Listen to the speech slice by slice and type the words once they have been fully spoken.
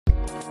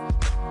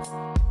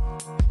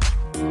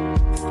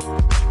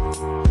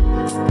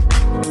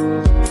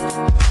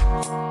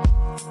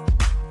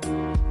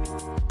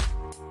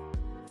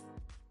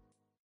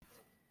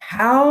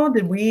How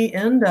did we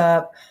end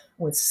up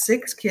with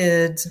 6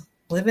 kids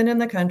living in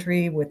the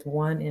country with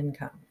one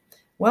income?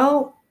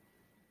 Well,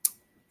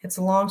 it's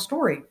a long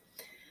story,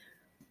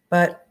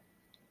 but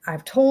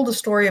I've told a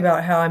story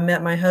about how I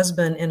met my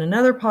husband in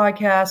another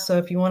podcast. So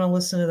if you want to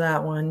listen to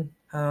that one,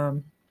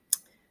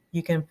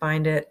 you can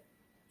find it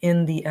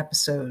in the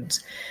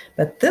episodes.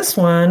 But this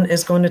one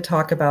is going to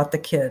talk about the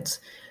kids.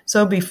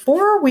 So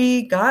before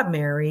we got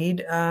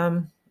married,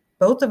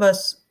 both of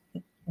us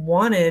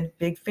wanted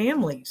big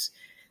families.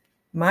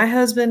 My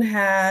husband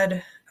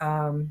had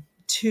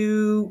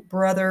 2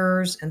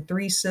 brothers and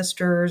 3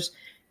 sisters,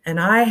 and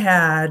I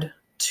had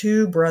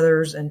 2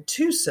 brothers and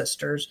 2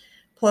 sisters,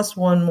 plus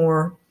one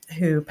more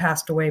who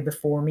passed away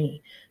before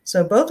me.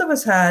 So both of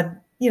us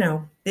had,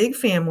 big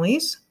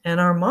families, and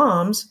our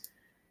moms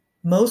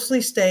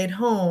mostly stayed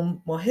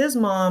home. Well, his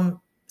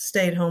mom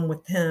stayed home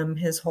with him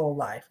his whole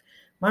life.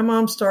 My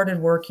mom started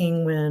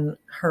working when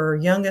her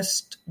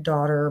youngest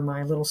daughter,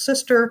 my little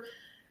sister,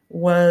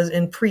 was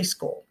in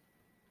preschool,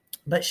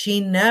 but she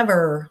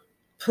never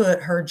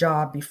put her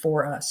job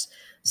before us.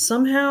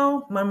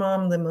 Somehow, my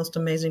mom, the most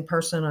amazing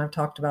person, I've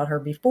talked about her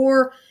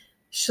before,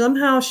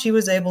 somehow she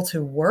was able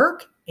to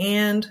work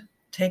and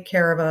take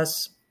care of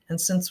us. And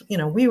since,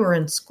 we were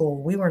in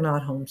school, we were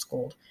not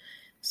homeschooled.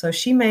 So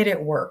she made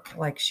it work.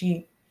 Like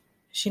she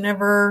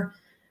never,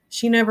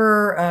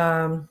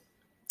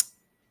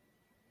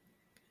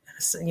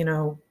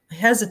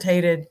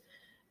 hesitated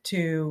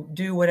to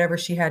do whatever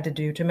she had to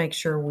do to make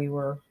sure we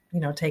were,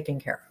 taken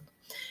care of.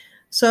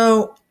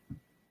 So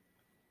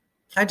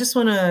I just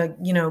want to,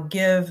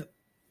 give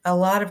a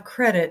lot of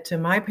credit to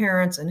my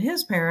parents and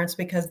his parents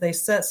because they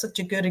set such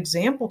a good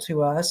example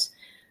to us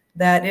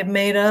that it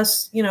made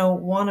us,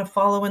 want to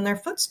follow in their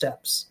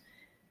footsteps.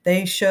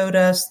 They showed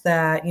us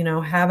that,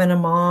 having a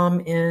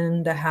mom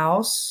in the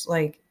house,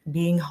 like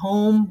being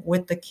home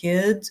with the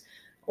kids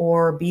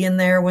or being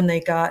there when they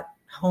got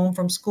home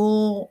from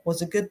school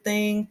was a good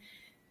thing.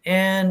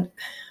 And,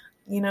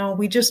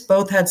 we just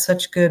both had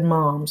such good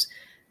moms.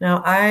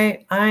 Now,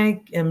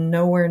 I am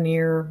nowhere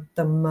near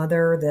the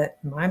mother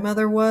that my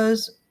mother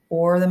was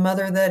or the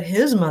mother that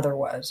his mother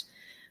was,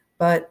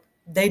 but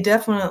they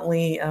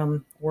definitely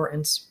were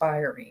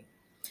inspiring.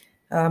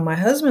 My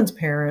husband's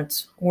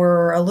parents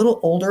were a little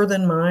older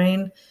than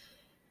mine.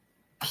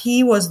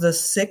 He was the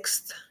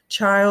 6th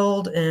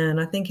child, and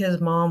I think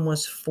his mom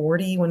was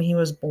 40 when he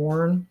was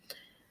born.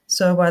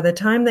 So by the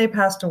time they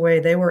passed away,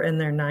 they were in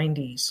their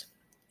 90s.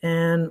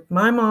 And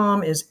my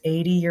mom is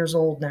 80 years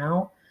old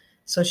now.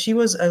 So she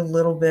was a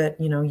little bit,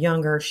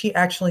 younger. She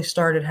actually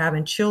started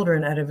having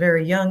children at a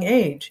very young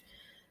age.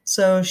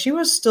 So she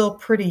was still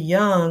pretty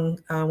young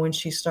when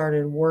she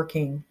started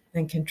working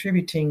and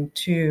contributing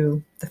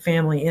to the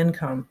family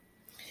income.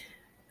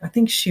 I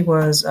think she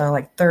was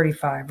like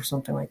 35 or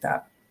something like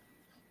that.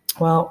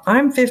 Well,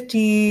 I'm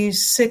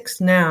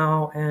 56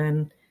 now,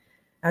 and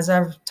as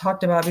I've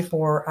talked about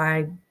before,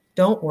 I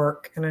don't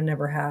work and I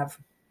never have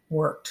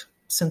worked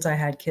since I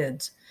had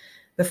kids.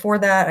 Before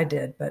that, I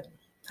did, but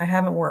I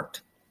haven't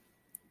worked.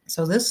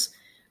 So this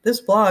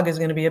blog is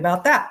going to be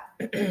about that.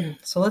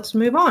 So let's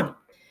move on.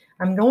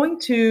 I'm going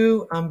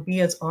to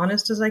be as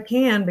honest as I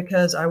can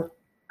because I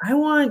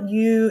want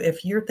you,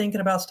 if you're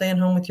thinking about staying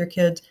home with your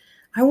kids,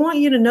 I want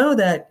you to know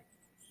that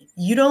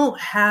you don't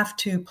have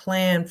to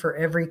plan for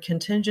every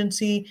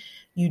contingency.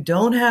 You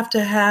don't have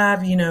to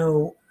have,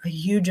 a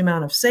huge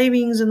amount of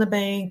savings in the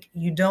bank.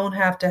 You don't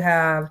have to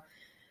have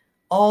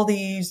all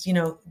these,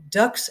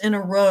 ducks in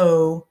a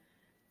row.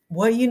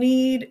 What you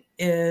need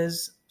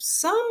is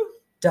some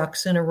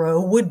ducks in a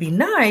row would be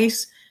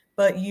nice,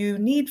 but you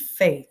need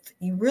faith.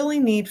 You really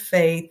need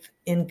faith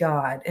in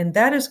God. And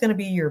that is going to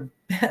be your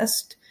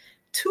best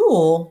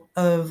tool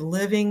of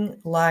living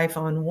life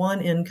on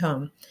one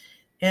income.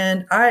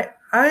 And I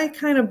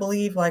kind of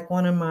believe, like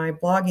one of my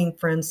blogging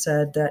friends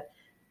said, that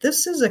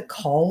this is a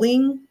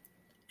calling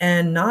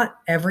and not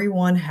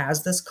everyone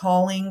has this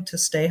calling to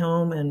stay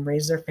home and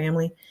raise their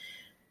family.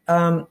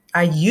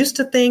 I used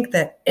to think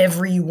that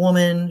every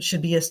woman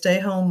should be a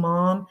stay-home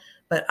mom,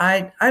 but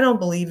I don't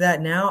believe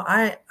that now.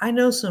 I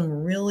know some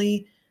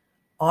really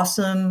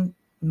awesome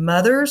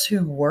mothers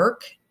who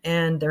work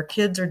and their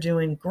kids are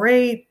doing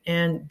great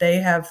and they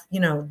have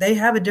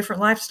a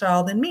different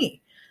lifestyle than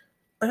me.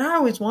 But I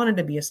always wanted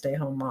to be a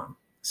stay-home mom.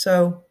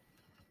 So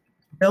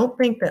don't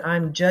think that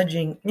I'm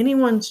judging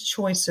anyone's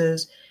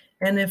choices.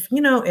 And if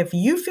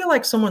you feel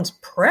like someone's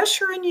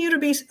pressuring you to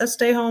be a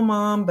stay-home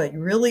mom, but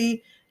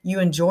really you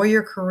enjoy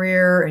your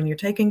career and you're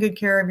taking good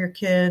care of your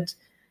kids,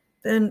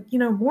 then,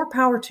 more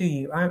power to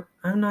you.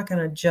 I'm not going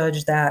to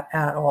judge that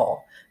at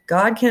all.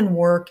 God can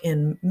work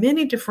in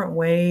many different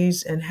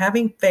ways, and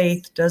having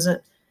faith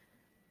doesn't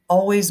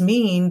always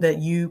mean that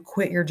you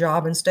quit your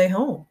job and stay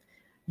home.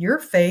 Your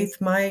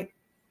faith might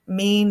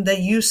mean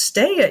that you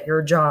stay at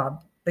your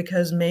job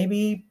because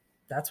maybe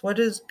that's what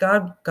is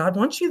God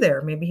wants you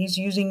there. Maybe he's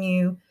using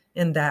you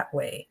in that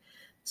way.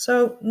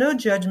 So no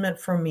judgment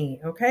from me.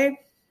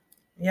 Okay.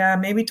 Yeah,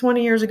 maybe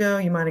 20 years ago,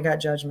 you might have got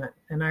judgment,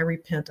 and I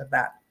repent of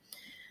that.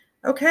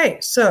 Okay,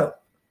 so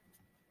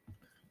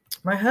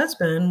my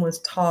husband was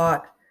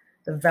taught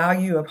the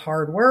value of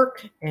hard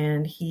work,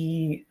 and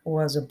he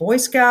was a Boy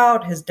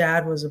Scout. His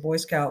dad was a Boy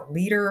Scout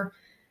leader.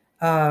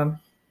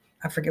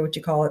 I forget what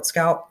you call it,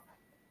 scout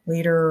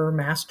leader,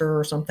 master,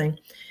 or something.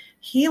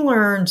 He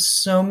learned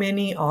so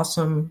many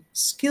awesome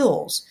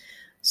skills.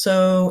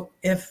 So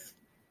if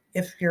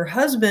your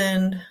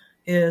husband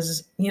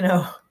is,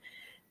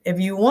 if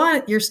you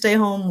want your stay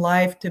home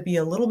life to be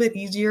a little bit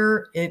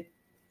easier, it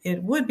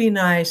would be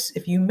nice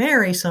if you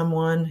marry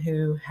someone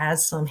who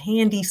has some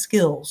handy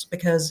skills,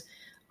 because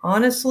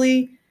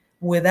honestly,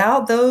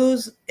 without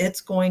those,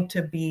 it's going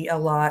to be a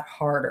lot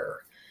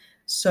harder.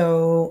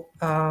 So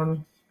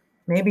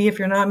maybe if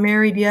you're not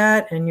married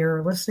yet and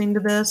you're listening to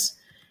this,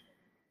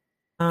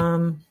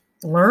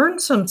 learn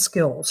some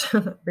skills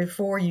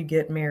before you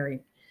get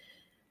married.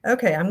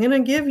 Okay, I'm going to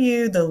give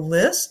you the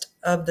list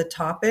of the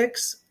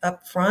topics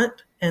up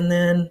front, and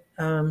then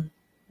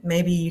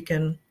maybe you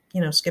can,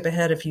 skip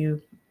ahead if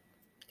you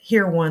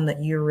hear one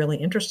that you're really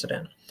interested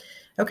in.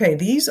 Okay,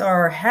 these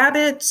are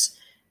habits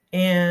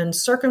and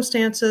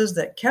circumstances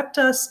that kept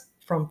us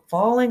from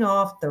falling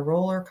off the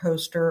roller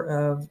coaster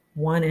of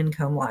one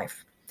income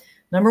life.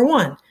 Number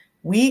one,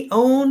 we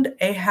owned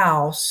a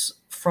house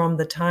from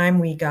the time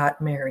we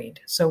got married,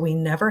 so we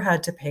never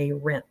had to pay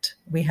rent.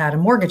 We had a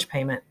mortgage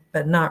payment,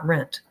 but not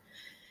rent.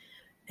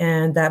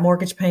 And that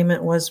mortgage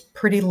payment was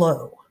pretty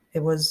low.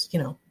 It was,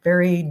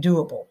 very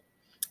doable.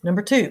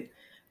 Number two,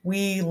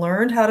 we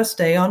learned how to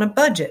stay on a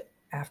budget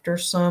after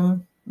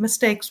some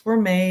mistakes were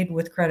made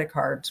with credit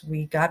cards.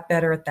 We got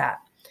better at that.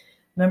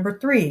 Number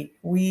three,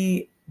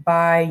 we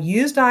buy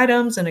used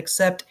items and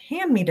accept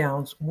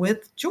hand-me-downs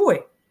with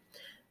joy.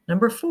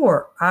 Number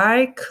four,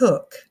 I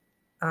cook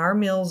our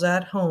meals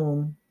at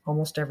home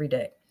almost every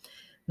day.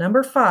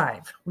 Number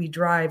five, we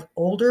drive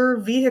older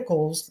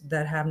vehicles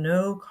that have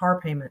no car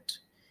payment.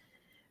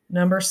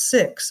 Number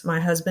six,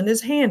 my husband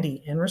is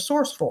handy and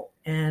resourceful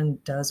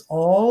and does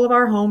all of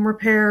our home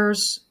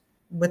repairs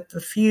with a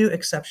few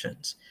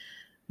exceptions.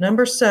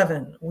 Number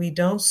seven, we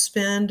don't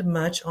spend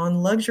much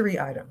on luxury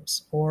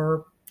items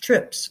or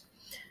trips.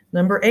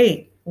 Number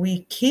eight,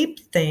 we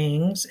keep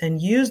things and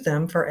use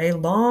them for a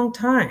long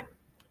time.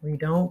 We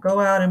don't go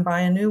out and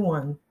buy a new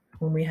one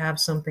when we have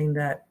something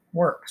that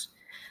works.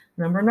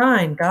 Number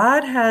nine,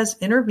 God has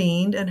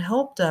intervened and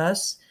helped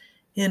us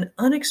in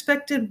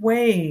unexpected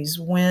ways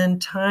when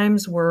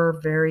times were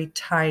very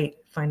tight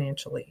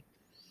financially.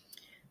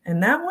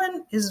 And that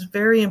one is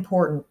very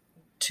important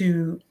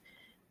to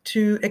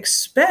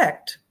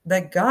expect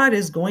that God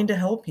is going to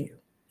help you.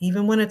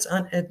 Even when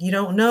you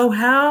don't know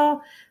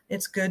how,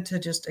 it's good to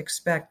just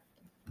expect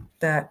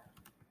that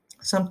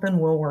something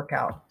will work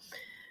out.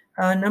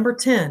 Number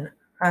 10,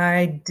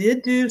 I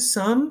did do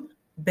some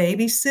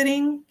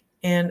babysitting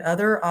and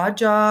other odd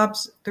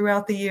jobs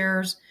throughout the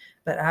years,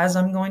 but as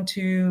I'm going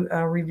to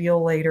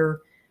reveal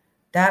later,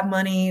 that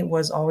money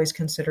was always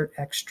considered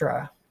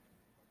extra.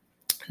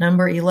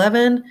 Number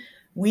 11,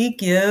 we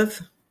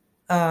give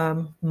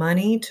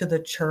money to the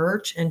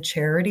church and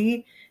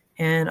charity,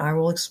 and I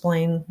will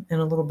explain in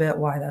a little bit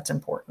why that's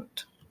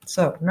important.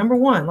 So, number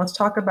one, let's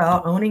talk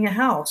about owning a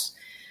house.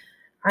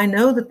 I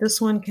know that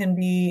this one can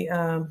be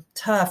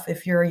tough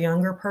if you're a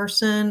younger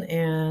person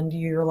and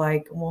you're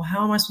like, well,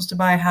 how am I supposed to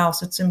buy a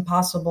house? It's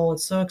impossible.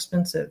 It's so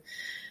expensive.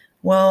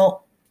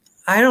 Well,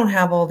 I don't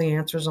have all the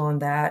answers on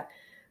that,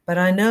 but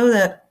I know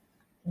that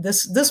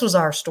this was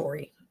our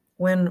story.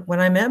 When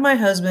I met my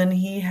husband,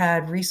 he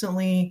had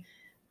recently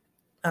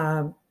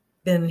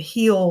been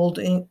healed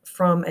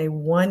from a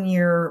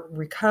 1-year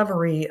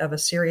recovery of a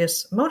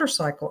serious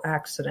motorcycle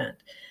accident.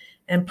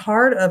 And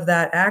part of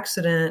that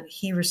accident,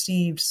 he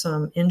received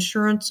some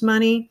insurance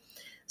money.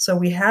 So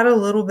we had a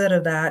little bit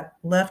of that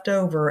left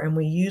over, and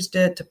we used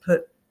it to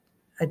put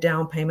a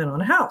down payment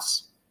on a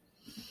house.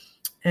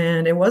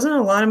 And it wasn't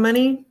a lot of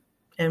money,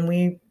 and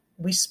we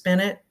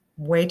spent it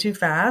way too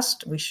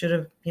fast. We should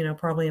have,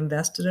 probably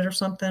invested it or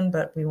something,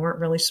 but we weren't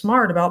really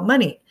smart about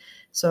money.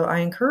 So I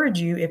encourage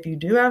you, if you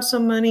do have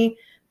some money,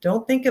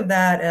 don't think of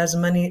that as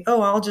money.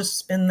 Oh, I'll just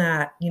spend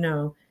that,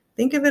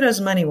 Think of it as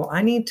money. Well,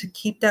 I need to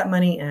keep that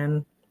money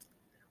and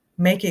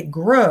make it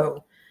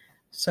grow.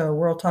 So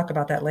we'll talk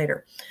about that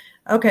later.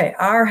 Okay,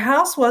 our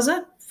house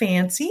wasn't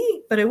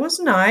fancy, but it was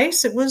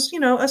nice. It was,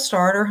 a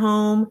starter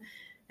home.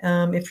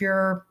 If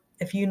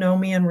you know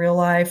me in real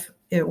life,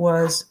 it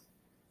was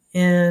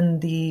in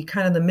the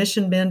kind of the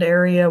Mission Bend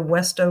area,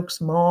 West Oaks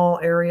Mall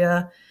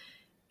area.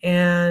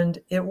 And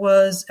it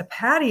was a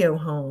patio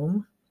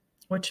home,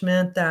 which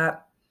meant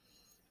that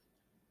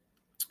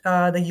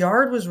the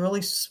yard was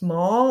really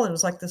small. It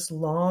was like this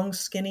long,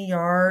 skinny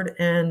yard,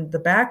 and the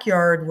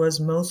backyard was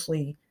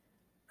mostly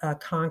a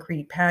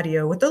concrete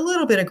patio with a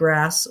little bit of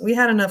grass. We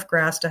had enough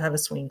grass to have a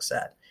swing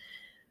set,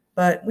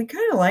 but we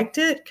kind of liked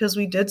it because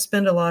we did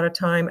spend a lot of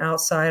time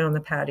outside on the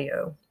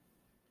patio.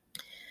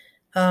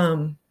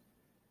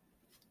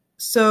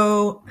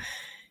 So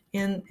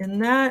in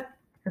that,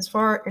 as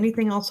far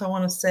anything else I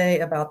want to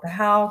say about the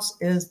house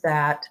is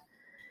that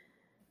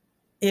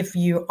if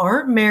you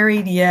aren't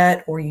married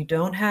yet or you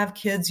don't have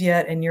kids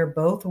yet and you're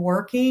both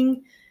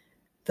working,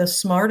 the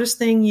smartest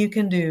thing you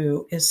can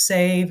do is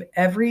save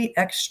every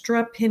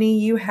extra penny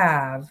you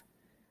have.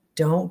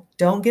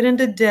 Don't get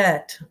into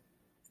debt.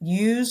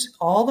 Use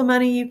all the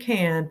money you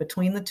can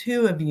between the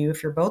two of you,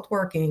 if you're both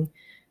working,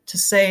 to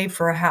save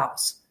for a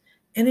house.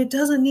 And it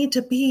doesn't need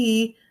to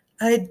be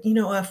a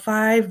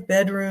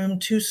 5-bedroom,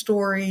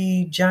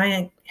 2-story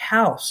giant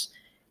house.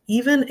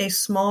 Even a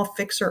small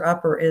fixer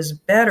upper is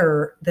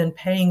better than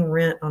paying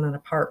rent on an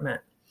apartment.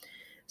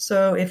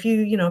 So if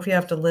you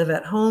have to live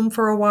at home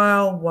for a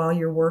while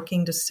you're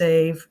working to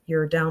save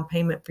your down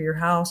payment for your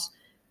house,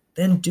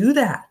 then do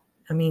that.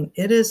 I mean,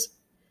 it is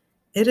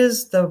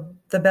the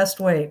best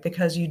way,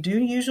 because you do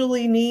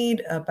usually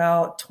need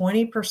about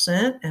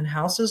 20%, and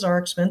houses are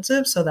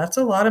expensive. So that's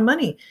a lot of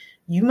money.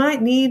 You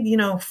might need,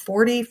 $40,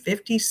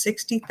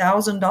 $50,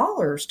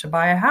 $60,000 to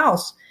buy a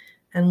house,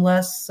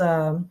 unless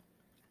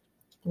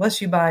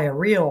you buy a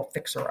real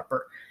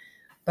fixer-upper.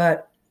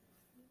 But,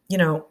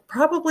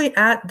 probably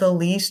at the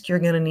least, you're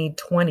going to need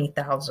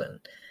 $20,000.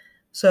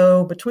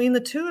 So between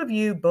the two of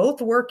you, both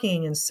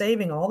working and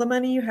saving all the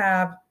money you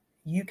have,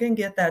 you can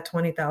get that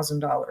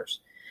 $20,000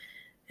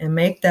 and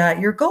make that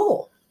your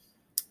goal.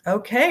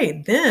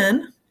 Okay,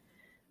 then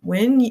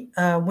when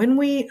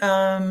we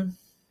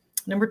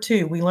number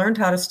 2, we learned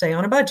how to stay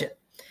on a budget.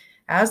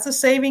 As the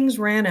savings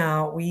ran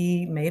out,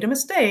 we made a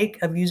mistake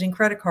of using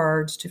credit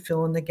cards to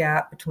fill in the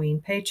gap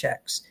between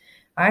paychecks.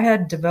 I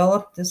had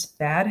developed this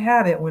bad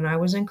habit when I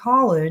was in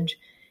college,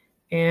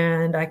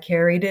 and I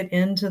carried it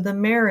into the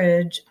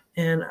marriage.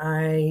 And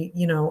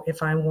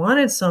if I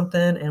wanted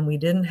something and we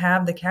didn't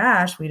have the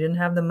cash, we didn't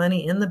have the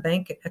money in the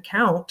bank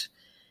account,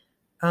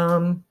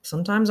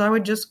 sometimes I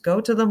would just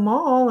go to the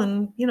mall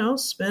and,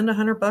 spend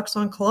 $100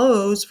 on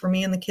clothes for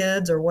me and the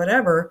kids or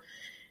whatever.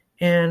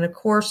 And of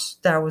course,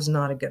 that was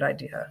not a good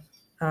idea.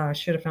 I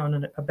should have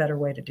found a better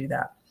way to do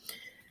that.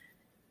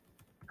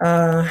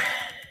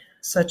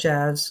 Such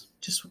as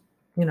just,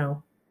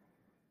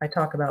 I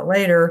talk about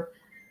later,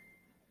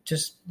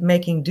 just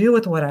making do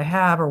with what I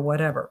have or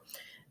whatever.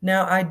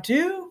 Now, I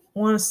do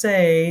want to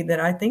say that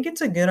I think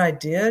it's a good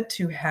idea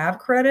to have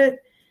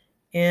credit.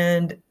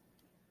 And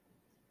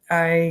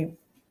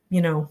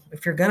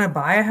if you're going to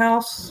buy a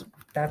house,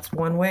 that's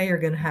one way you're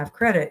going to have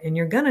credit. And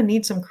you're going to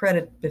need some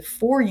credit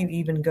before you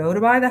even go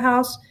to buy the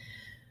house.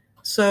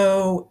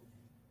 So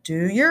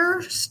do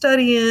your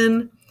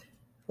studying,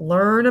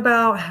 learn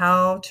about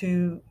how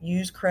to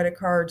use credit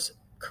cards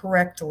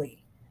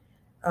correctly.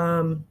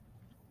 The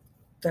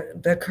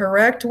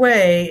correct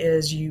way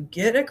is you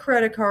get a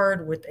credit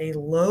card with a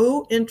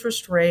low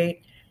interest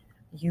rate,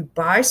 you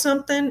buy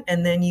something,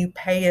 and then you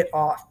pay it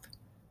off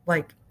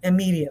like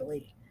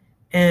immediately.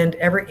 And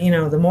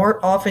the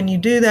more often you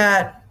do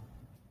that,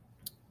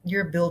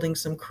 you're building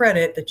some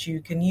credit that you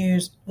can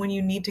use when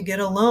you need to get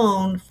a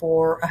loan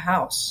for a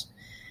house.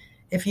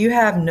 If you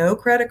have no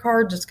credit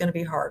cards, it's going to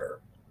be harder.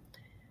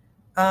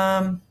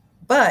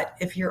 But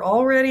if you're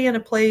already in a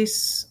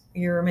place,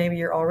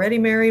 you're already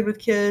married with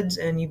kids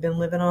and you've been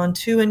living on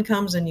 2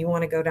 incomes and you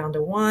want to go down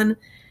to 1,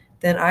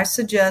 then I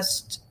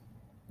suggest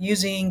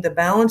using the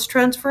balance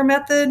transfer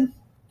method.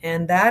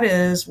 And that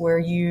is where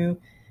you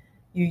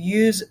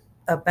use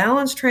a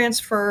balance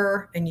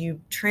transfer and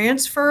you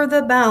transfer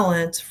the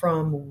balance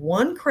from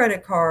one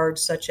credit card,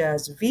 such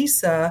as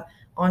Visa,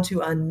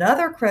 onto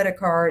another credit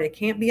card. It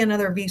can't be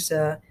another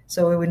Visa.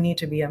 So it would need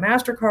to be a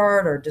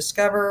MasterCard or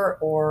Discover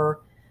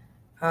or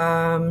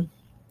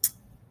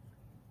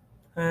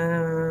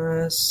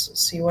let's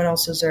see, what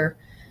else is there?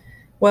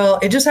 Well,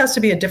 it just has to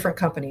be a different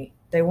company.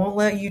 They won't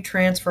let you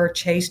transfer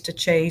Chase to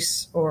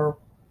Chase or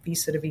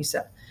Visa to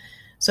Visa.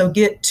 So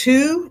get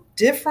 2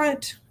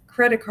 different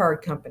credit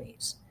card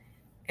companies.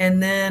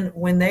 And then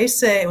when they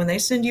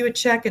send you a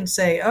check and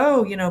say,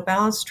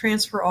 balance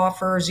transfer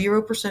offer,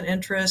 0%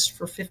 interest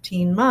for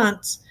 15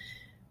 months,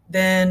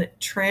 then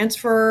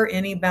transfer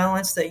any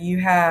balance that you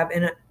have.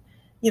 And,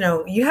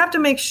 you have to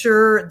make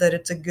sure that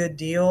it's a good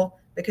deal,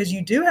 because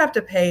you do have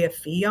to pay a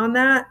fee on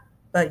that,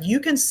 but you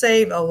can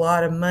save a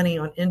lot of money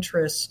on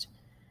interest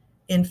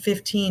in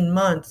 15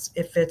 months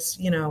if it's,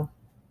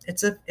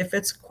 if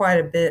it's quite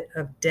a bit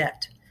of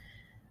debt.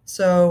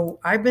 So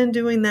I've been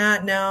doing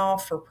that now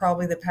for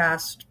probably the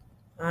past,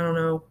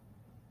 7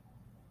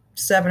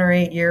 or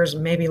 8 years,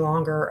 maybe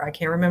longer. I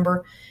can't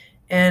remember.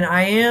 And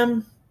I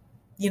am,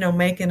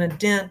 making a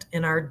dent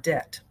in our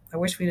debt. I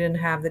wish we didn't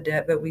have the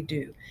debt, but we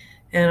do.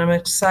 And I'm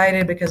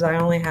excited because I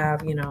only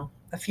have,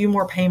 a few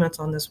more payments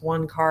on this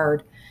one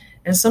card.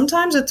 And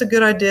sometimes it's a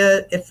good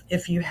idea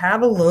if you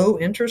have a low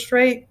interest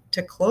rate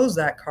to close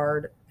that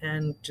card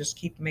and just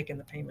keep making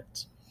the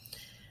payments.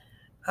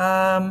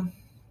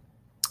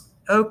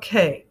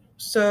 Okay,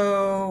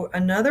 so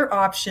another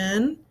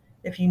option,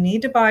 if you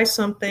need to buy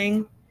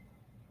something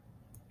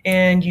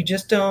and you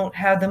just don't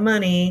have the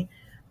money,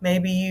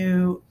 maybe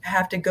you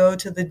have to go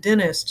to the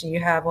dentist and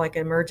you have like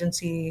an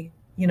emergency,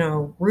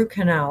 root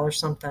canal or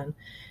something,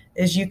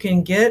 is you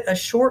can get a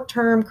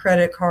short-term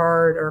credit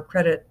card or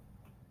credit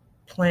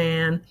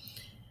plan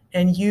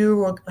and you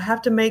will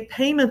have to make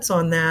payments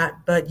on that,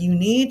 but you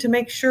need to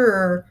make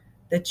sure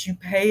that you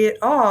pay it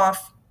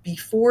off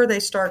before they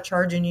start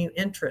charging you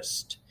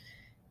interest.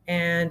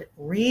 And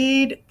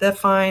read the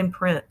fine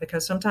print,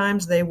 because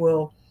sometimes they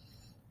will,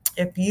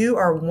 if you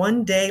are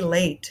one day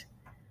late,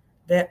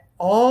 that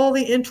all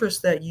the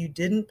interest that you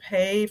didn't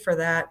pay for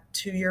that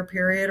 2-year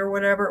period or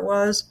whatever it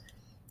was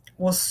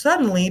will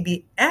suddenly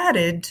be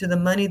added to the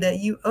money that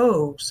you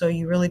owe. So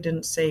you really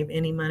didn't save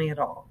any money at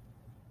all.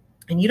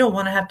 And you don't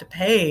want to have to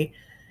pay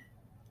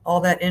all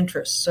that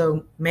interest.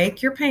 So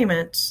make your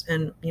payments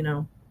and,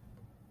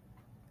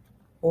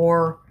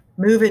 or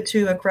move it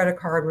to a credit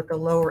card with a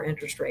lower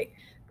interest rate,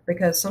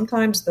 because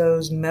sometimes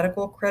those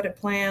medical credit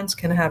plans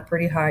can have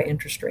pretty high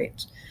interest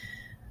rates.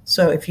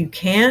 So if you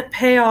can't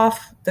pay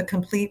off the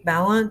complete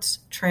balance,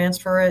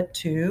 transfer it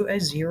to a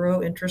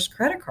zero interest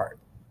credit card.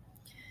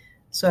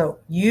 So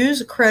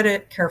use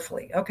credit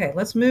carefully. Okay,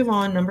 let's move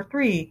on. Number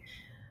 3.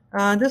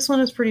 This one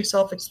is pretty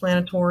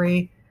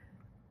self-explanatory.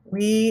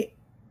 We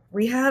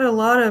had a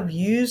lot of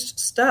used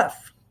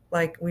stuff.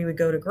 Like we would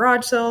go to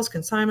garage sales,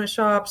 consignment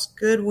shops,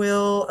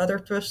 Goodwill, other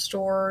thrift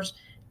stores,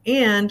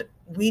 and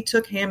we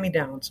took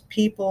hand-me-downs.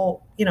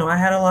 People, I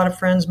had a lot of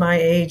friends my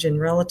age and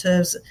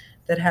relatives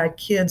that had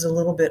kids a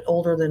little bit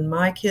older than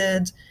my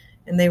kids,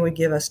 and they would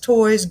give us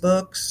toys,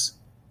 books,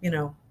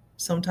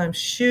 sometimes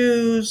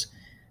shoes,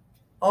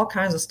 all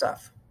kinds of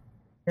stuff.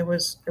 It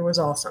was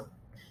awesome.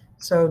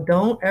 So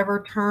don't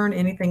ever turn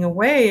anything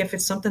away if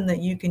it's something that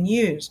you can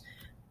use.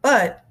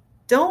 But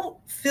don't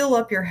fill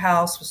up your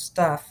house with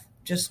stuff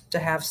just to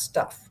have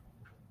stuff.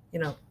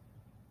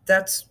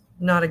 That's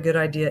not a good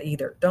idea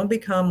either. Don't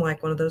become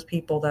like one of those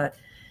people that,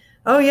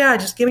 oh yeah,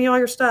 just give me all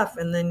your stuff.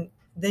 And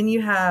then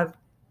you have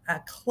a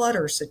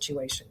clutter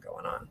situation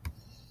going on.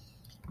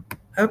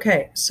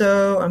 Okay,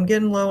 so I'm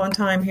getting low on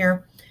time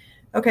here.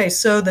 Okay,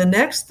 so the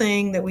next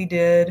thing that we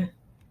did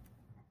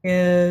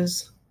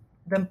is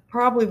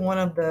probably one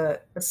of the,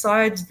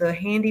 besides the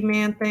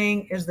handyman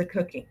thing, is the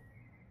cooking.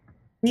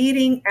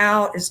 Eating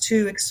out is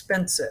too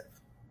expensive.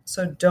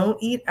 So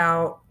don't eat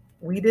out.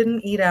 We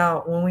didn't eat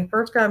out. When we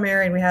first got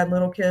married, we had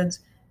little kids.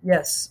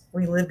 Yes,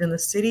 we lived in the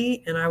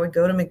city, and I would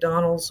go to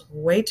McDonald's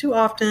way too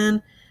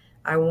often.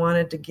 I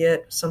wanted to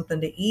get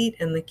something to eat,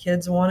 and the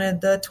kids wanted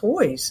the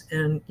toys.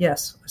 And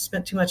yes, I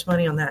spent too much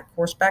money on that. Of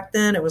course, back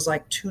then it was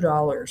like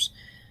 $2.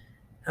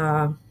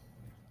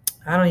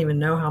 I don't even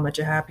know how much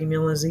a Happy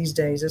Meal is these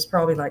days. It's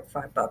probably like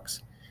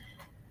 $5.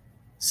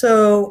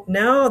 So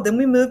then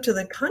we moved to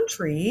the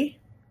country,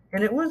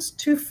 and it was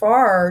too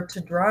far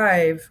to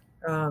drive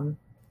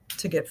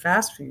to get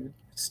fast food.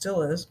 It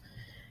still is.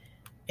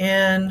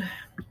 And,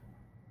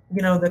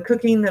 the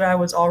cooking that I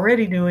was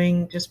already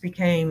doing just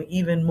became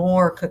even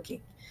more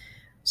cooking.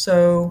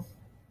 So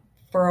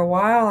for a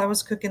while, I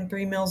was cooking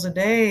 3 meals a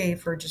day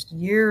for just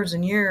years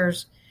and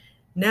years.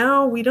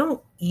 Now we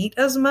don't eat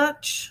as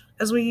much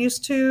as we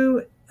used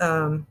to.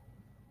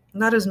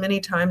 Not as many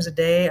times a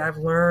day. I've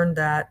learned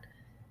that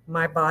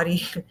my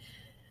body,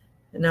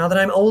 now that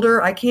I'm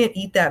older, I can't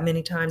eat that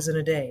many times in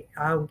a day.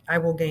 I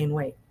will gain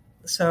weight.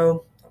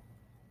 So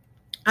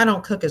I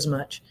don't cook as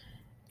much.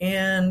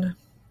 And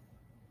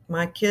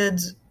my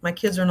kids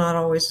are not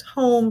always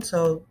home,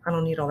 so I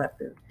don't need all that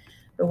food.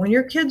 But when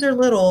your kids are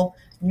little,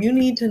 you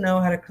need to know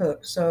how to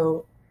cook.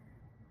 So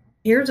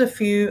here's a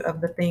few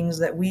of the things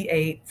that we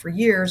ate for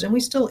years, and we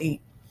still eat,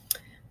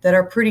 that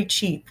are pretty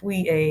cheap.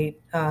 We ate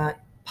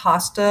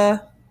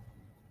pasta,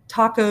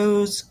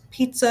 tacos,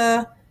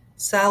 pizza,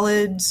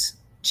 salads,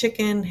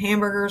 chicken,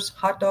 hamburgers,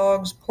 hot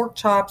dogs, pork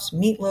chops,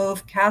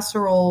 meatloaf,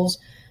 casseroles,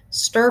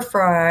 stir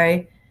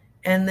fry.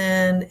 And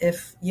then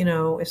if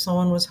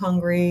someone was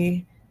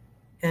hungry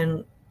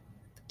and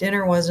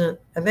dinner wasn't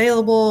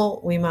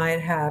available, we might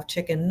have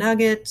chicken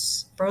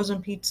nuggets,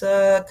 frozen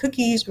pizza,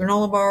 cookies,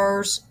 granola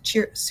bars,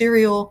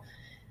 cereal.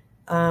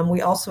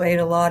 We also ate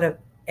a lot of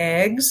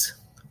eggs,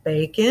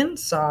 bacon,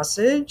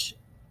 sausage,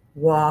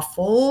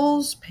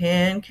 waffles,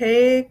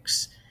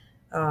 pancakes,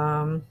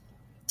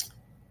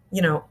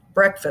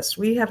 breakfast.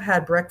 We have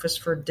had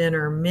breakfast for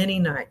dinner many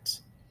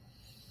nights.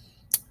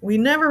 We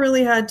never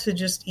really had to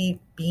just eat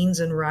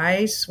beans and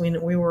rice.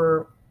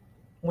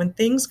 When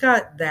things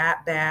got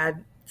that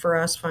bad for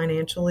us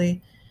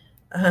financially,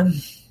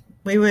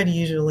 we would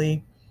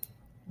usually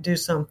do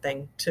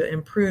something to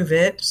improve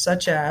it,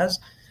 such as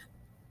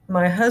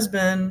my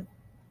husband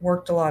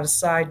worked a lot of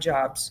side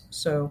jobs.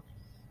 So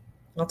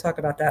I'll talk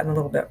about that in a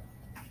little bit.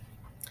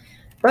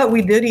 But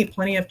we did eat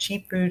plenty of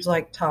cheap foods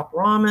like top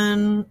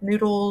ramen,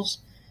 noodles,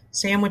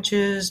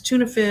 sandwiches,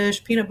 tuna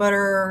fish, peanut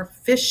butter,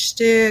 fish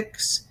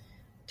sticks,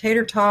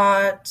 tater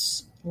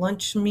tots,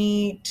 lunch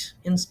meat,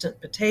 instant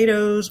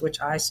potatoes, which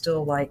I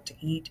still like to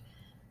eat,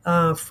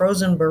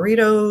 frozen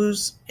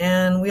burritos,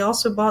 and we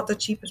also bought the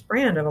cheapest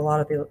brand of a lot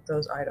of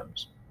those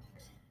items.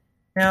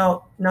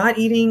 Now, not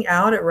eating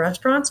out at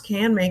restaurants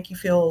can make you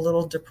feel a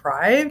little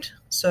deprived,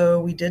 so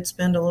we did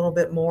spend a little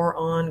bit more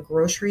on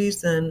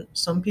groceries than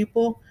some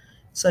people,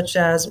 such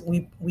as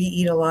we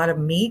eat a lot of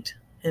meat,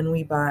 and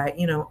we buy,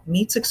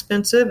 meat's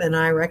expensive, and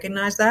I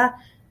recognize that,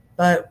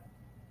 but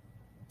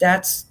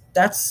that's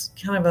that's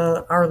kind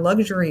of our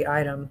luxury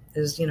item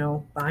is,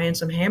 buying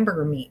some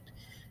hamburger meat.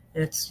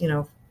 It's,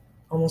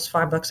 almost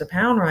 $5 a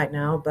pound right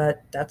now,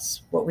 but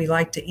that's what we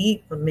like to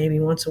eat.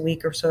 Maybe once a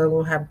week or so,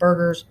 we'll have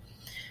burgers.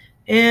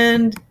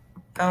 And,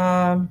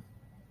 but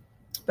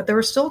there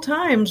were still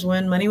times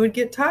when money would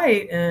get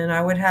tight and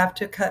I would have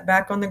to cut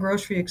back on the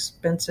grocery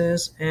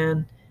expenses.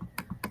 And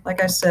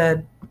like I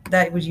said,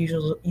 that would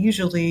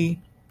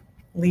usually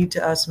lead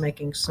to us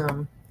making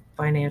some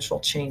financial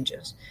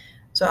changes.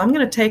 So I'm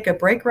going to take a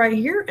break right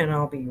here and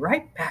I'll be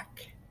right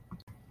back.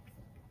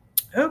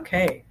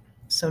 Okay,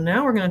 so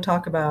now we're going to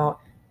talk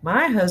about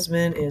my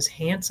husband is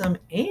handsome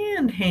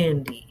and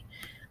handy.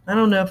 I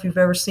don't know if you've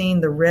ever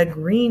seen the Red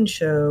Green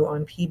show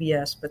on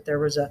PBS, but there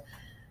was a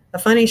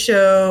funny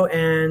show,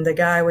 and the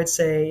guy would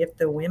say, if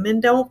the women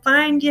don't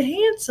find you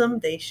handsome,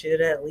 they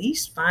should at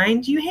least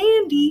find you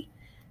handy.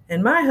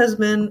 And my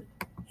husband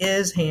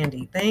is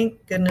handy.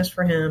 Thank goodness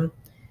for him.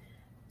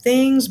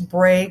 Things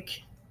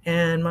break,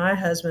 and my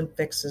husband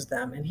fixes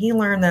them. And he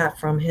learned that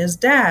from his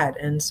dad.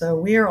 And so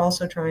we are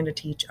also trying to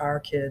teach our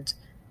kids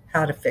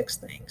how to fix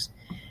things.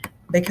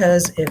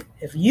 Because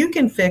if you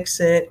can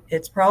fix it,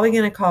 it's probably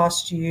going to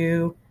cost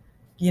you,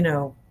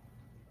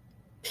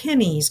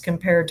 pennies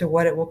compared to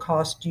what it will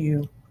cost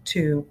you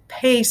to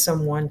pay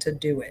someone to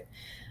do it.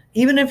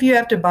 Even if you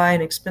have to buy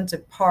an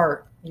expensive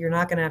part, you're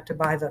not going to have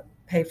to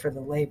pay for the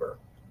labor.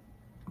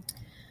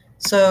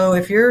 So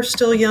if you're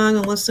still young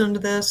and listening to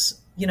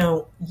this,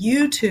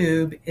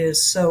 YouTube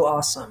is so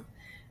awesome.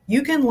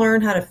 You can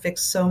learn how to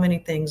fix so many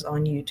things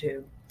on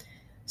YouTube.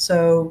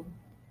 So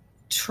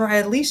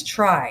at least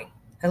try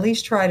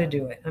to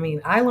do it. I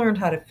mean, I learned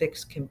how to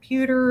fix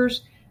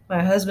computers.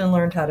 My husband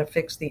learned how to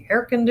fix the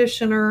air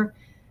conditioner,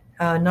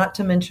 not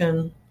to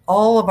mention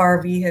all of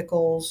our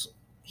vehicles.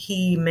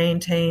 He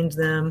maintains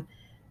them,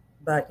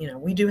 but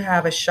we do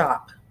have a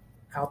shop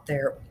out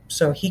there,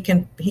 so he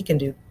can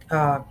do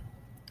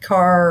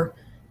car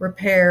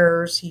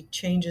repairs. He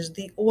changes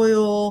the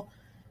oil.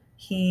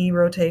 He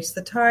rotates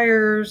the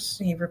tires.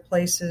 He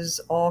replaces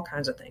all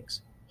kinds of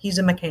things. He's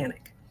a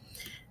mechanic.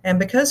 And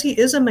because he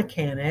is a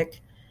mechanic,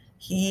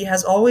 he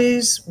has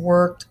always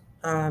worked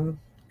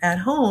at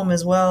home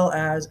as well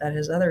as at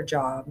his other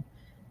job.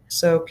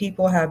 So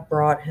people have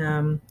brought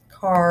him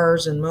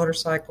cars and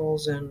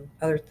motorcycles and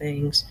other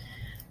things.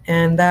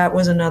 And that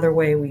was another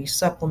way we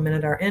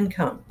supplemented our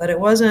income. But it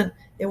wasn't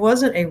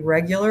a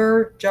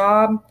regular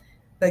job,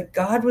 but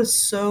God was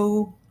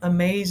so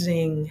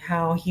amazing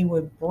how he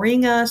would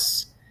bring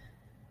us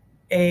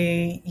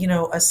a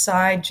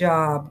side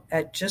job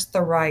at just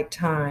the right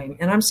time.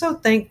 And I'm so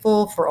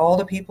thankful for all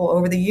the people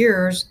over the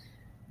years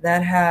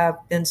that have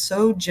been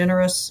so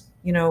generous,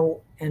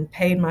 and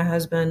paid my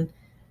husband,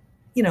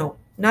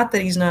 not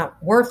that he's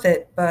not worth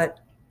it, but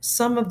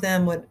some of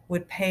them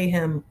would pay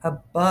him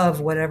above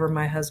whatever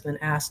my husband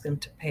asked them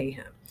to pay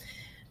him.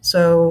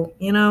 So,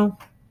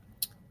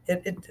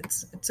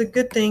 it's a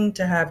good thing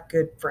to have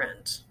good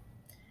friends.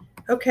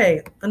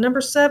 Okay, number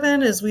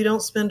 7 is we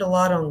don't spend a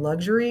lot on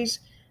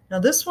luxuries. Now,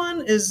 this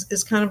one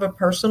is kind of a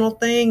personal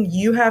thing.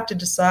 You have to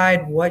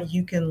decide what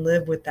you can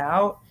live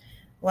without.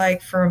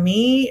 Like for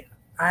me,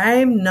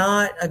 I'm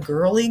not a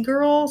girly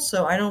girl,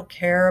 so I don't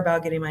care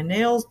about getting my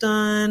nails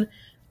done.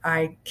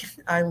 I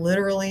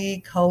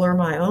literally color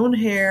my own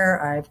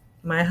hair.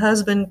 My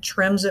husband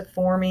trims it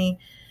for me.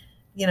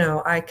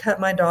 I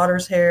cut my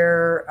daughter's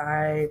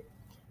hair.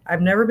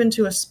 I've never been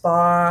to a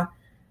spa.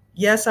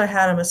 Yes, I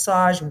had a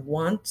massage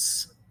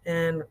once,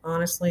 and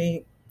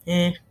honestly,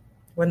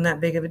 wasn't that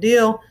big of a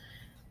deal.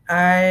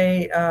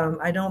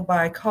 I don't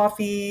buy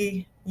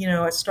coffee,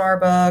 at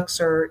Starbucks,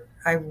 or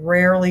I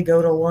rarely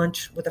go to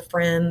lunch with a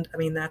friend. I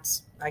mean,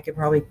 I could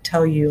probably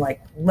tell you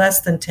like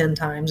less than 10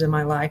 times in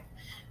my life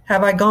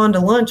have I gone to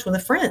lunch with a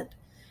friend,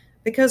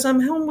 because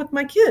I'm home with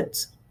my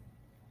kids.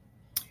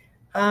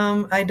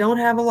 I don't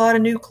have a lot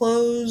of new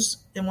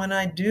clothes, and when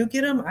I do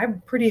get them,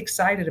 I'm pretty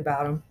excited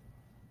about them.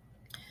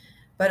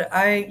 But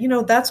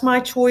that's my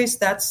choice.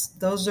 That's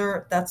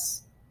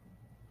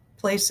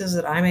places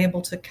that I'm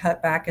able to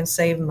cut back and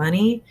save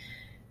money,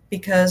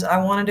 because I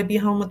wanted to be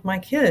home with my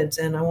kids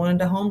and I wanted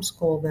to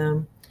homeschool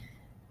them.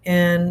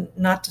 And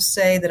not to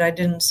say that I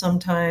didn't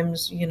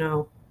sometimes,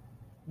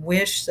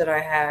 wish that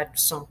I had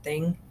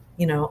something,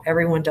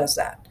 everyone does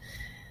that.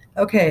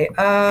 Okay.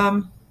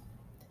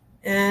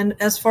 And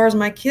as far as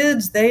my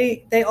kids,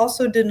 they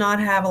also did not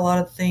have a lot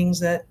of things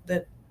that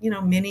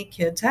many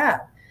kids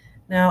have.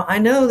 Now, I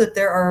know that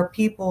there are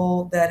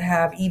people that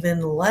have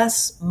even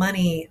less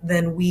money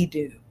than we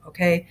do.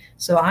 Okay.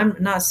 So I'm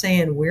not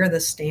saying we're the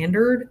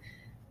standard,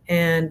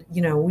 and,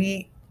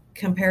 we,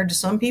 compared to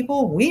some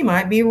people, we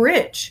might be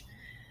rich,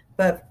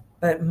 but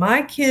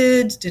my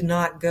kids did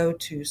not go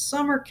to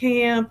summer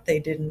camp. They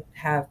didn't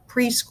have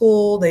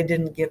preschool. They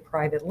didn't get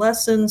private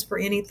lessons for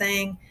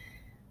anything.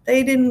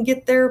 They didn't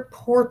get their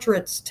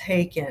portraits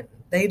taken.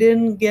 They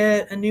didn't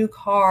get a new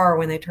car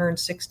when they turned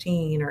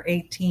 16 or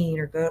 18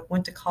 or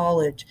went to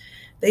college.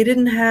 They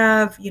didn't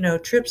have,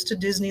 trips to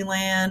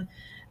Disneyland.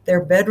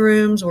 Their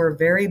bedrooms were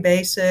very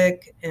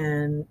basic,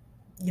 and,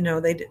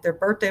 their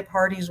birthday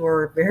parties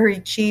were very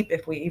cheap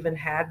if we even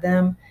had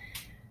them.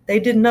 They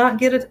did not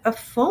get a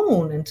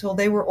phone until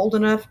they were old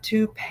enough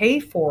to pay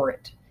for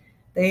it.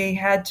 They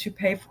have to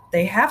pay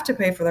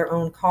for their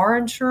own car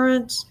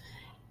insurance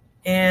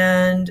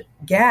and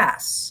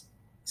gas.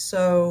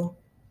 So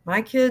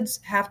my kids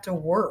have to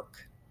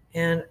work,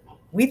 and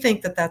we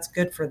think that that's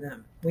good for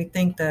them. We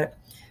think that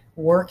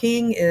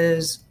working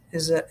is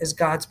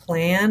God's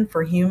plan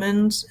for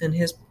humans, and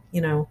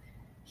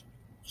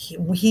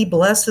he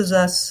blesses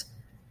us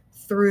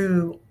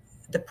through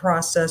the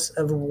process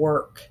of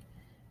work.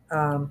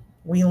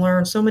 We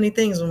learn so many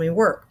things when we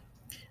work.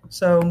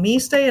 So me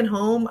staying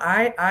home,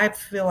 I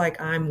feel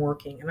like I'm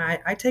working, and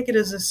I take it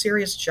as a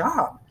serious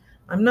job.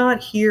 I'm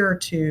not here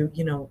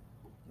to,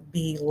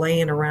 be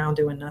laying around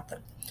doing nothing.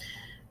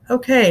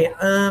 Okay.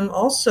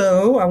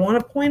 Also, I want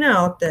to point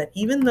out that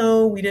even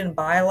though we didn't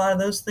buy a lot of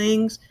those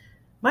things,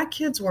 my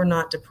kids were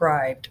not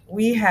deprived.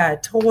 We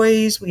had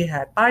toys, we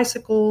had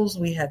bicycles,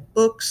 we had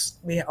books,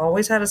 we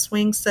always had a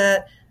swing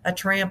set, a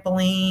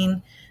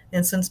trampoline,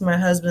 and since my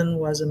husband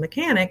is a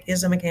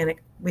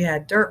mechanic, we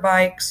had dirt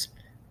bikes,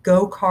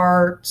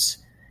 go-karts,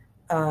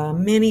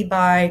 mini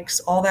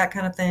bikes, all that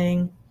kind of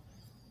thing.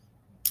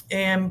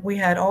 And we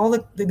had all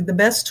the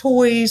best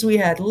toys. We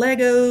had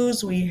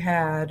Legos, we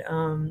had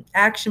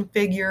action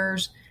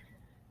figures,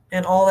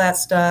 and all that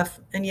stuff.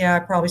 And yeah, I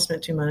probably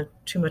spent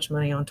too much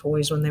money on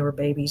toys when they were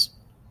babies.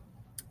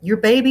 Your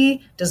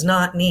baby does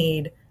not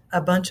need a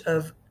bunch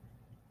of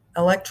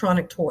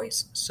electronic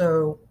toys.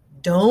 So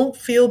don't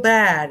feel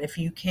bad if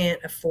you can't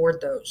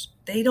afford those.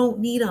 They don't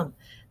need them.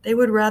 They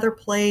would rather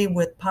play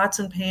with pots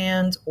and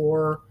pans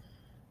or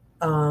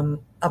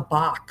a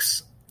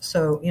box.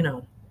 So,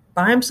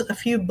 buy them a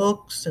few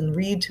books and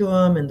read to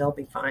them, and they'll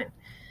be fine.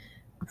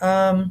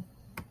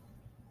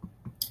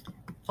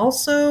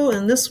 Also,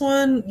 and this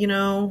one,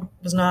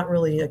 was not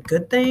really a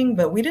good thing,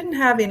 but we didn't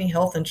have any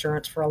health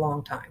insurance for a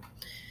long time.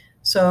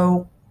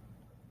 So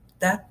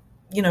that,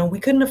 we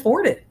couldn't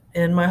afford it.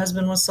 And my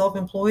husband was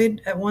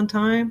self-employed at one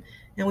time,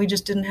 and we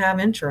just didn't have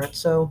insurance.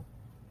 So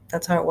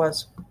that's how it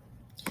was.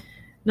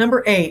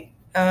 Number 8,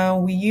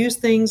 we use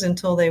things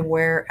until they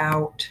wear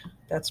out.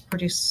 That's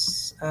pretty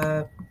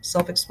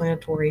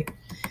self-explanatory.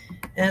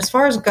 And as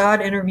far as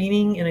God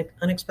intervening in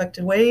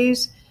unexpected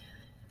ways,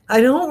 I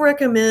don't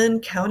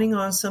recommend counting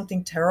on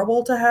something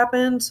terrible to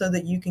happen so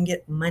that you can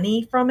get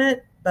money from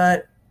it.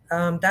 But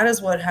that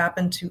is what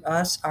happened to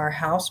us. Our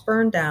house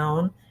burned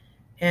down,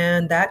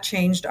 and that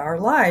changed our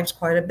lives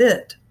quite a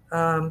bit.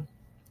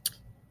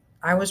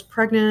 I was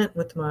pregnant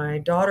with my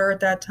daughter at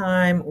that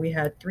time. We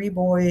had 3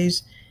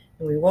 boys,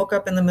 and we woke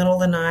up in the middle of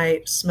the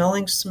night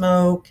smelling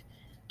smoke.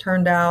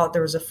 Turned out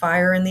there was a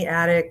fire in the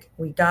attic.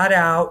 We got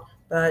out,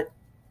 but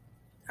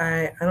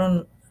I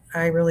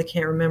really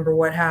can't remember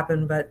what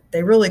happened, but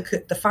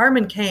the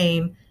firemen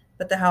came,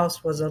 but the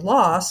house was a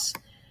loss,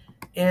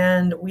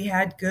 and we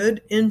had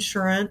good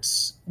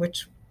insurance,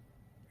 which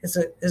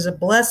is a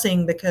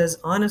blessing, because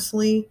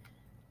honestly,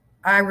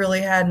 I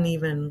really hadn't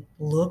even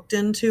looked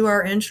into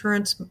our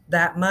insurance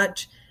that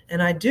much.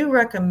 And I do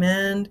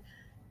recommend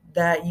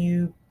that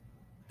you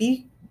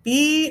be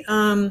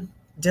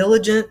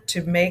diligent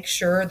to make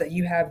sure that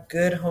you have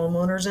good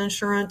homeowners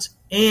insurance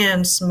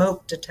and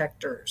smoke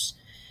detectors,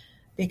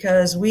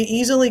 because we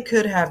easily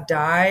could have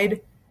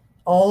died,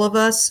 all of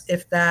us,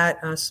 if that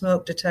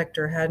smoke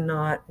detector had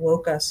not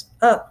woke us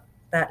up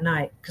that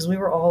night, because we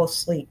were all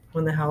asleep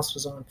when the house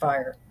was on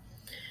fire.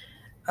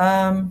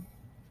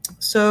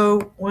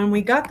 So when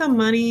we got the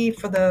money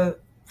from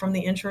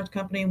the insurance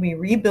company, we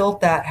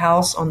rebuilt that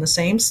house on the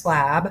same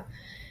slab,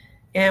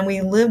 and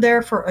we lived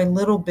there for a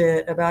little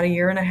bit, about 1.5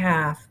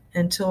 years,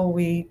 until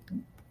we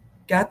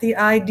got the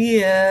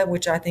idea,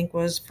 which I think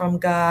was from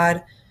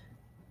God,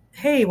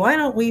 hey, why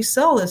don't we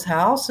sell this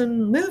house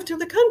and move to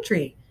the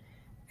country?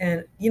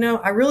 And,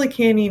 I really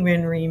can't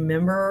even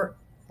remember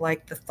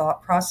like the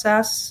thought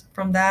process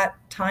from that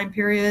time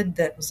period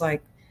that was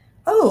like,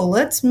 oh,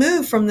 let's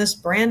move from this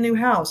brand new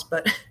house.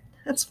 But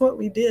that's what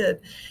we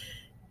did.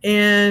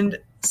 And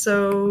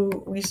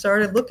so we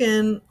started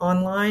looking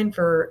online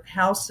for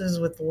houses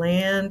with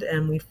land,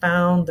 and we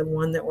found the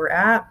one that we're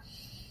at.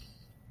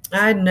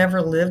 I had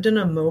never lived in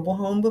a mobile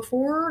home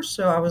before,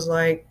 so I was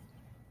like,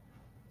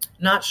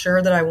 not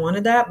sure that I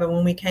wanted that. But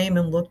when we came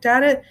and looked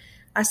at it,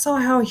 I saw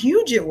how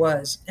huge it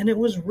was, and it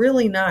was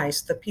really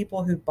nice. The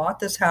people who bought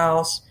this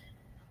house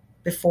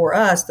before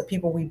us, the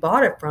people we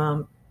bought it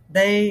from,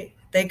 they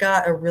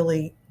got a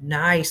really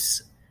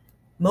nice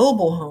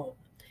mobile home.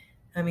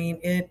 I mean,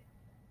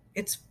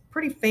 it's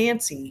pretty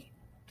fancy.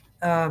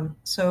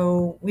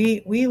 So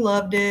we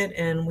loved it,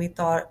 and we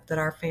thought that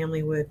our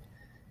family would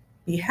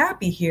be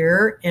happy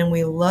here, and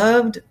we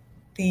loved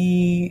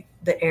the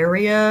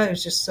area. It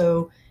was just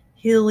so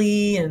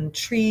hilly and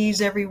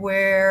trees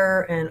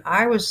everywhere, and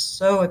I was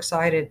so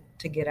excited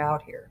to get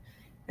out here.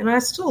 And I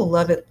still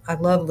love it. I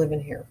love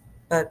living here.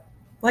 But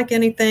like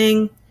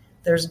anything,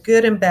 there's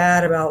good and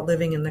bad about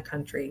living in the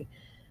country.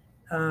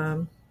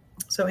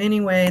 So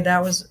anyway,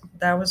 that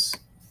was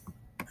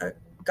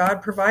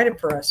God provided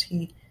for us.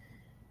 He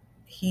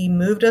he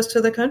moved us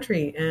to the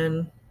country,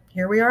 and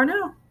here we are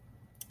now,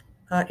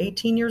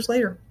 18 years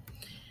later.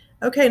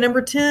 Okay,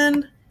 number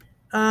 10.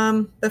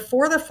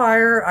 Before the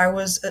fire, I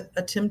was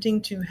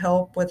attempting to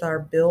help with our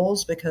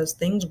bills because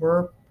things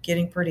were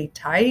getting pretty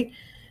tight.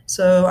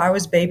 So I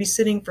was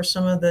babysitting for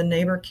some of the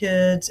neighbor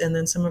kids and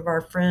then some of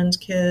our friends'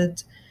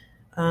 kids.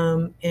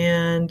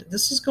 And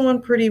this was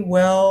going pretty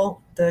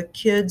well. The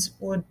kids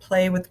would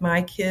play with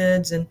my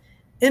kids, and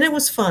it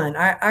was fun.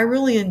 I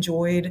really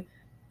enjoyed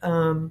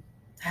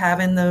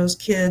having those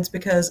kids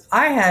because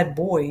I had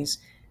boys,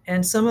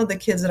 and some of the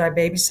kids that I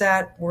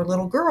babysat were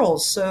little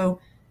girls.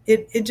 So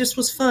it just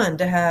was fun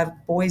to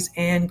have boys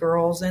and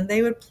girls, and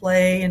they would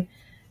play. And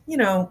you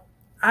know,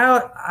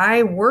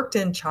 I worked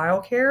in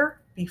childcare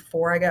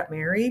before I got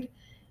married,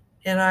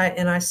 and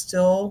I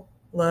still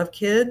love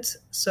kids,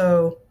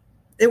 so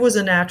it was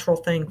a natural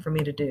thing for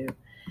me to do.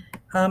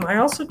 I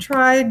also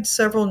tried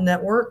several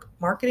network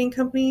marketing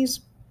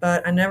companies,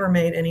 but I never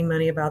made any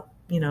money about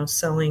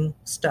selling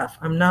stuff.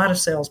 I'm not a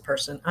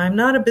salesperson. I'm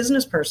not a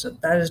business person.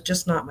 That is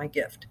just not my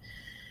gift.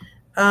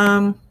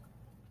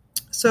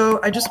 So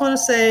I just want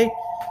to say,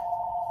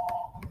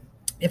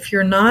 if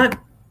you're not,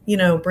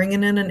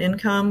 bringing in an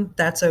income,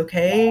 that's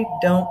okay.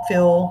 Don't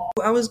feel.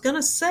 I was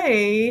gonna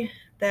say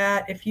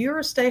that if you're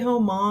a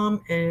stay-home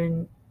mom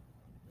and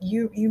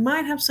you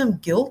might have some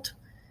guilt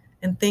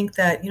and think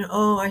that,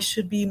 oh, I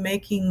should be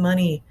making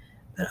money,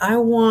 but I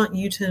want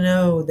you to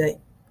know that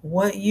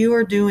what you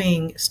are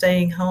doing,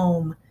 staying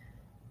home,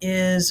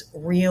 is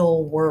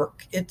real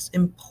work. It's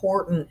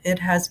important. It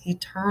has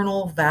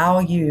eternal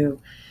value.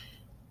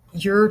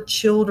 Your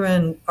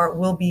children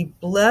will be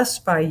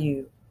blessed by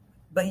you,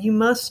 but you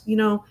must,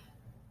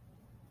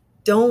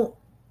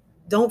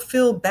 don't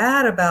feel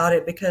bad about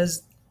it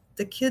because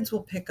the kids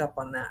will pick up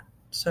on that.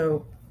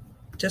 So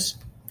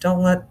just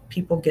don't let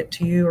people get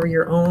to you, or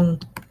your own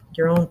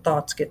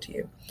thoughts get to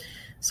you.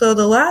 So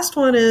the last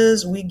one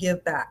is we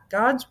give back.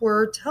 God's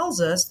word tells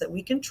us that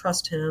we can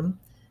trust him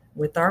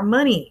with our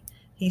money.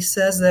 He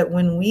says that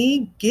when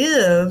we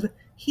give,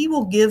 he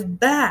will give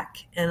back.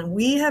 And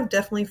we have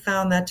definitely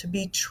found that to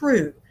be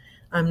true.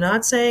 I'm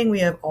not saying we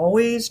have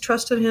always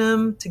trusted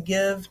him to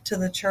give to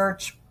the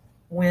church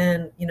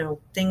when,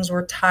 things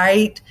were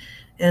tight,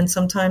 and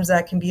sometimes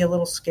that can be a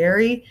little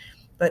scary.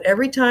 But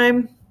every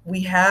time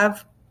we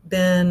have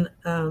been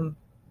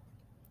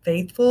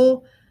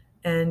faithful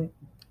and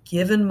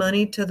given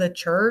money to the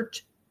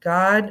church,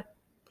 God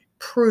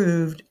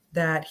proved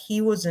that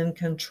he was in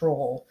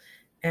control,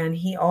 and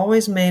he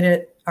always made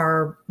it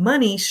our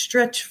money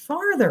stretch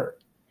farther.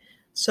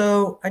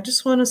 So I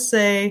just want to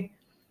say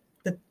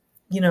that,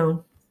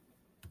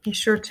 be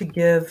sure to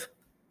give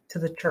to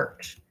the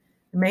church.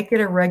 Make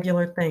it a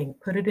regular thing.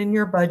 Put it in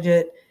your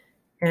budget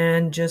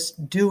and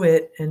just do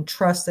it and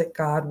trust that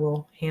God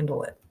will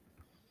handle it.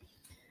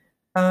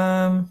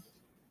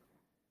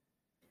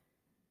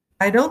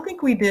 I don't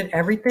think we did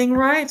everything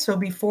right. So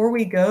before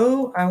we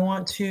go, I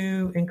want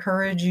to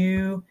encourage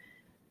you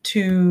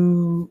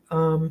to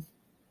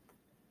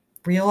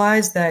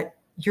realize that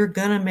you're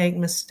going to make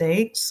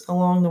mistakes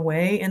along the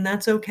way, and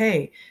that's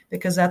okay,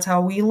 because that's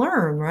how we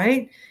learn,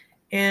 right?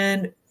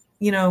 And,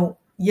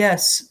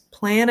 yes,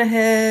 plan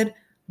ahead,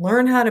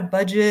 learn how to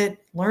budget,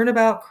 learn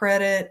about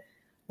credit,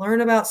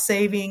 learn about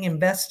saving,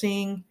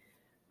 investing,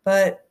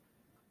 but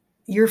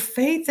your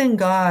faith in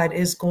God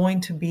is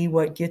going to be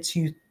what gets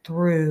you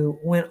through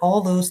when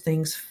all those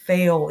things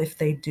fail, if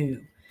they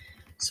do.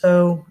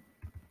 So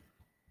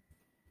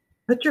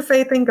put your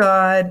faith in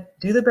God,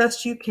 do the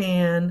best you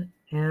can,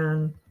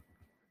 and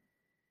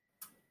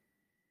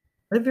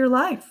live your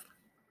life.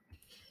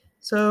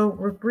 So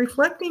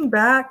reflecting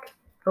back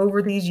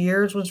over these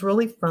years was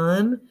really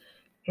fun,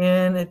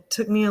 and it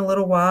took me a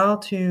little while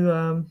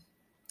to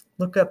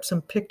look up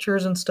some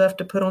pictures and stuff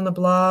to put on the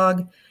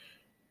blog.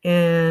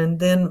 And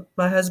then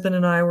my husband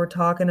and I were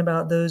talking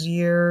about those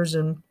years,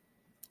 and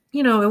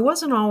it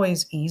wasn't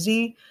always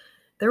easy.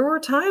 There were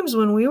times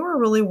when we were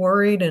really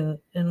worried, and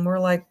we're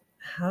like,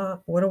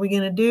 what are we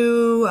going to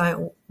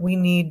do? We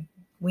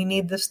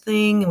need this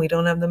thing, and we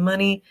don't have the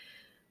money.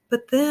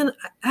 But then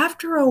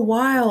after a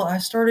while, I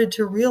started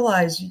to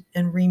realize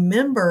and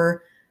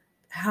remember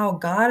how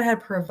God had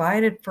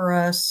provided for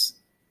us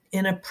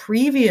in a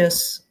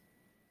previous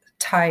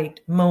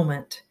tight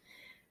moment.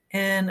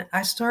 And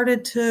I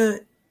started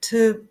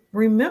to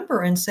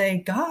remember and say,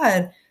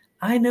 God,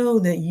 I know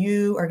that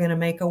you are going to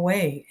make a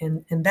way.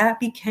 And that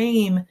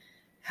became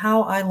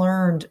how I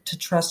learned to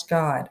trust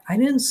God. I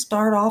didn't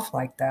start off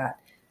like that.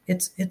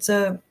 It's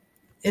a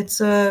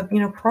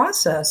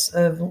process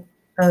of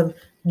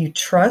you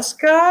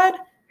trust God,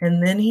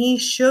 and then he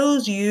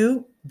shows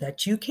you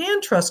that you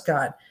can trust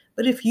God.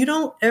 But if you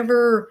don't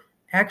ever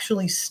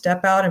actually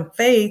step out in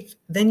faith,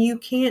 then you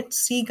can't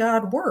see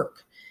God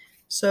work.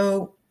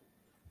 So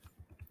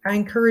I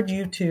encourage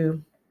you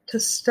to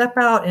step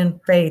out in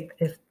faith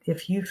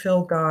if you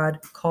feel God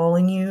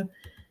calling you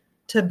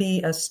to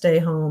be a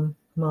stay-home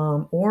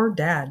mom or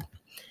dad.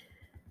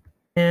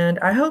 And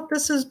I hope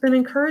this has been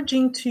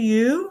encouraging to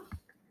you.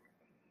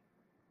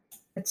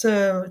 It's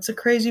a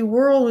crazy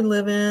world we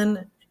live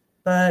in,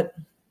 but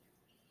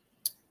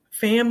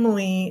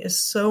family is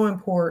so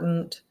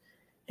important.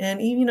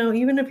 And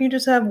even if you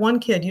just have one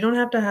kid, you don't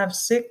have to have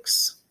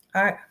six.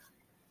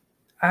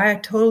 I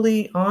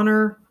totally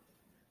honor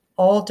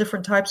all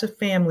different types of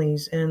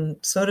families, and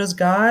so does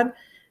God.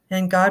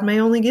 And God may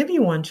only give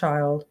you one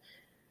child.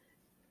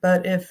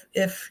 But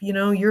if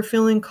you're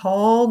feeling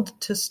called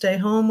to stay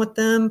home with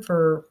them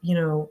for,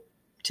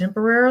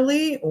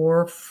 temporarily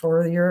or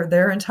for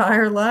their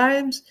entire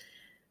lives,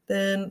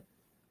 then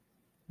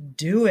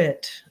do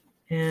it.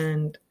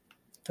 And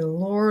the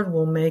Lord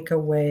will make a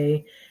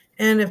way.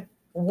 And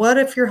what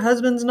if your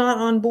husband's not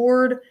on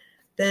board?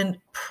 Then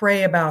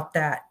pray about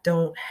that.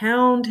 Don't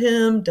hound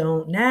him,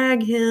 don't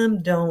nag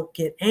him, don't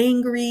get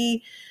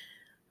angry.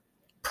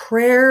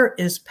 Prayer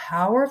is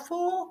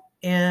powerful,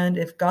 and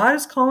if God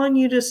is calling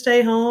you to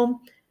stay home,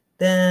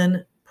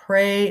 then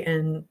pray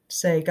and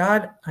say,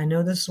 God, I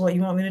know this is what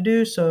you want me to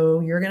do, so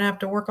you're going to have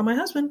to work on my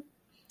husband.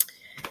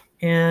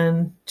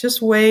 And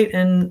just wait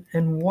and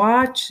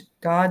watch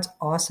God's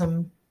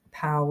awesome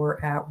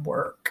power at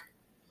work.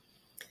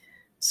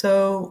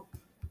 So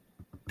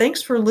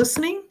thanks for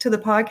listening to the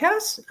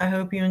podcast. I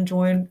hope you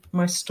enjoyed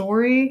my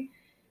story.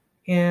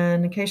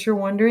 And in case you're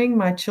wondering,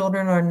 my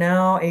children are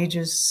now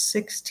ages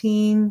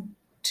 16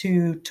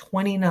 to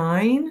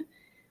 29,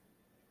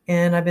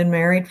 and I've been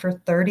married for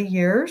 30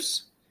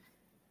 years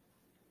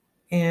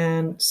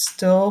and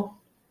still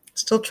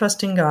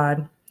trusting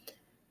God.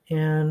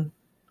 And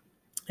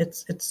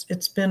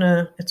it's been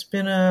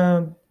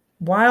a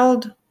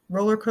wild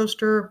roller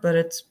coaster, but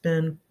it's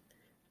been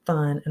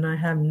fun, and I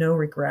have no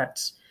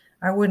regrets.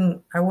 I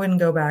wouldn't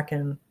go back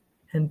and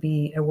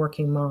be a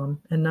working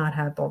mom and not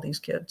have all these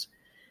kids,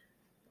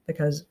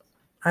 because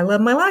I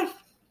love my life,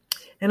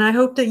 and I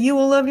hope that you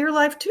will love your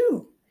life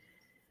too.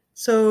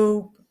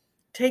 So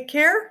take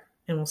care,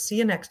 and we'll see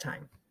you next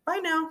time.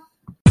 Bye now.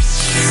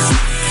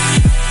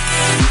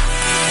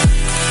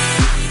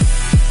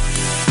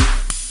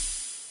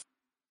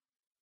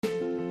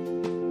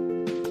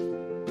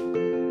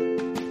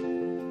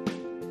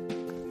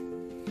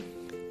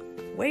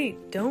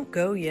 Wait, don't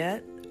go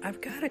yet. I've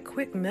got a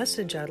quick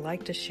message I'd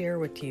like to share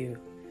with you.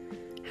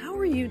 How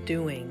are you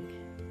doing?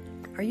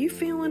 Are you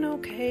feeling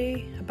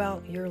okay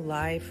about your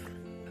life,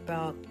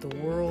 about the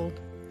world?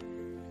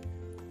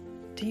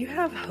 Do you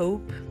have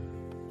hope?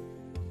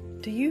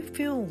 Do you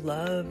feel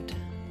loved?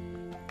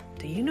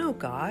 Do you know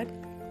God?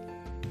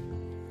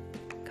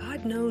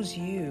 God knows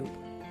you.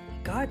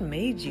 God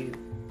made you.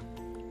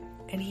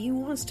 And He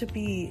wants to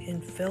be in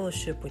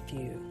fellowship with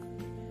you.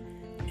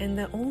 And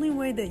the only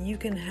way that you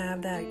can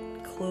have that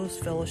close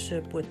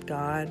fellowship with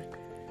God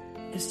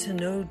is to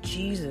know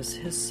Jesus,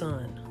 His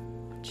Son.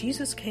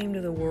 Jesus came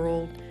to the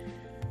world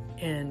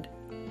and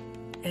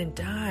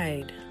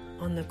died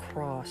on the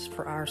cross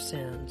for our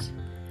sins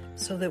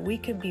so that we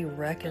could be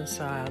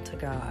reconciled to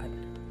God.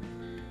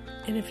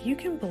 And if you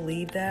can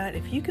believe that,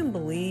 if you can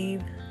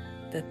believe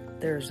that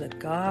there's a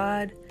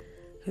God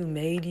who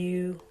made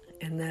you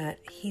and that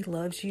He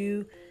loves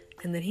you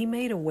and that He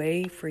made a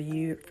way for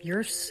you,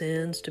 your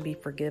sins to be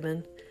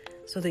forgiven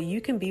so that you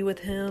can be with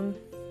Him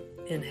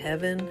in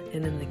heaven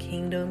and in the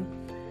kingdom,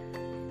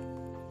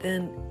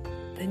 then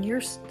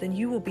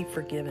you will be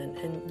forgiven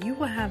and you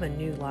will have a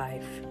new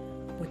life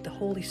with the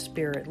Holy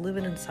Spirit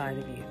living inside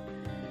of you.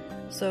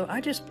 So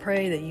I just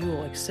pray that you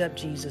will accept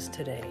Jesus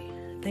today.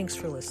 Thanks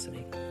for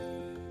listening.